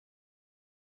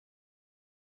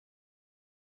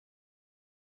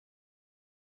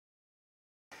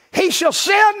He shall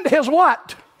send his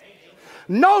what?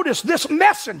 Notice this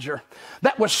messenger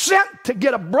that was sent to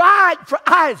get a bride for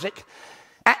Isaac,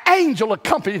 an angel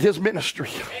accompanied his ministry.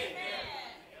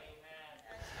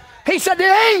 He said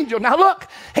the angel, now look,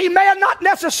 he may have not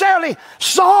necessarily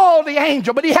saw the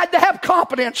angel, but he had to have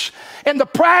confidence in the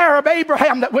prayer of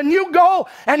Abraham that when you go,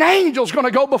 an angel's going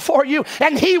to go before you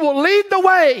and he will lead the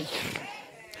way.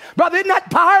 Brother, isn't that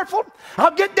powerful?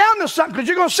 I'll get down to something because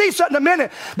you're going to see something in a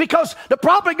minute. Because the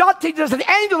prophet God teaches us that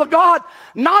the angel of God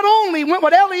not only went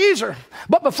with Eliezer,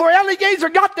 but before Eliezer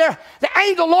got there, the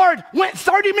angel Lord went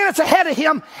 30 minutes ahead of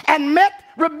him and met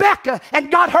Rebekah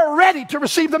and got her ready to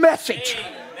receive the message.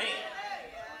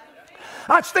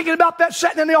 I was thinking about that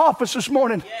sitting in the office this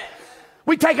morning.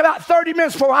 We take about 30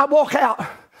 minutes before I walk out.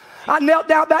 I knelt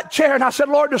down that chair and I said,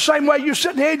 Lord, the same way you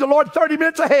sent the angel, Lord, 30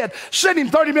 minutes ahead, send him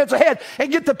 30 minutes ahead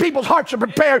and get the people's hearts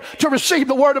prepared to receive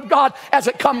the word of God as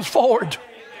it comes forward.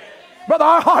 Brother,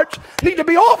 our hearts need to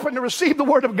be open to receive the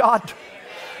word of God.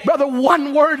 Brother,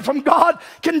 one word from God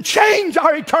can change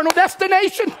our eternal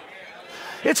destination.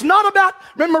 It's not about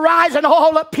memorizing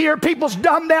all up here. People's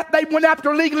done that. They went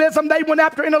after legalism. They went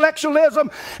after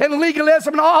intellectualism and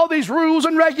legalism and all these rules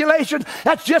and regulations.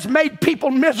 That's just made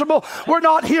people miserable. We're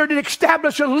not here to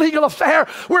establish a legal affair.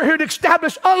 We're here to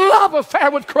establish a love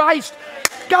affair with Christ.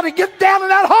 Got to get down in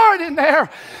that heart in there.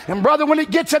 And brother, when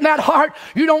it gets in that heart,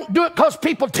 you don't do it because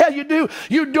people tell you to.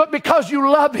 You do it because you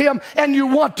love him and you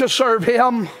want to serve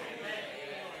him.